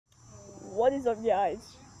What is up,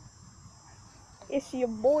 guys? It's your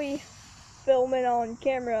boy filming on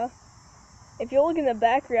camera. If you look in the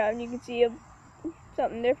background, you can see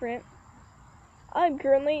something different. I'm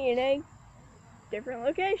currently in a different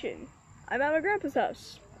location. I'm at my grandpa's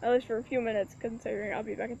house, at least for a few minutes, considering I'll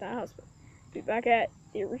be back at that house. But I'll be back at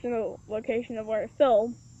the original location of where I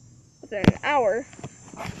filmed within an hour.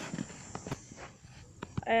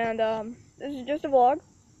 And this is just a vlog.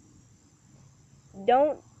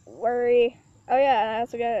 Don't worry. Oh yeah, and I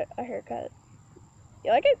also got a haircut.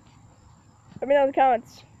 You like it? Let me know in the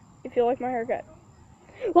comments if you like my haircut.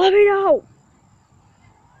 Let me know!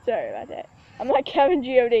 Sorry about that. I'm like Kevin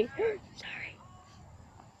G.O.D. Sorry.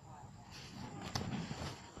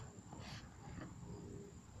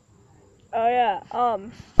 Oh yeah,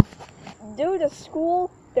 due to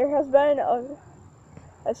school, there has been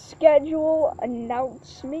a schedule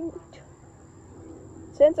announcement.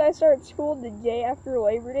 Since I start school the day after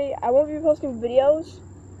Labor Day, I won't be posting videos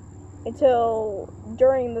until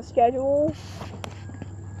during the schedule.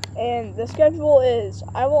 And the schedule is,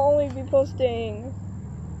 I will only be posting,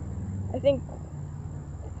 I think,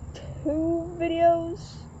 2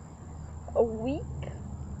 videos a week.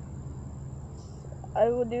 I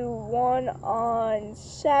will do one on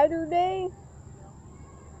Saturday.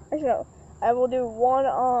 Actually, no. I will do one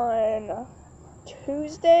on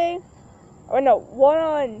Tuesday. Oh, no, one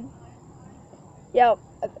on, yeah,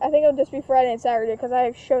 I think it'll just be Friday and Saturday because I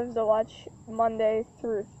have shows to watch Monday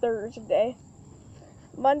through Thursday.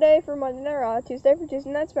 Monday for Monday Night Raw, Tuesday for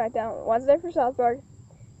Tuesday Night SmackDown, Wednesday for South Park,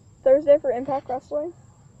 Thursday for Impact Wrestling,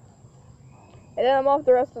 and then I'm off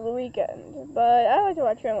the rest of the weekend. But I like to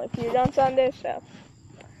watch Family Feud on Sunday, so.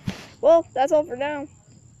 Well, that's all for now.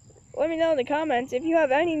 Let me know in the comments if you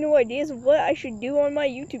have any new ideas of what I should do on my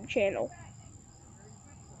YouTube channel.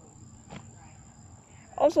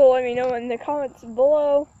 Also, let me know in the comments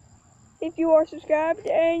below if you are subscribed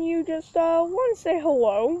and you just want to say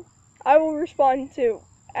hello. I will respond to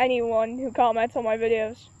anyone who comments on my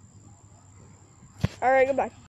videos. Alright, goodbye.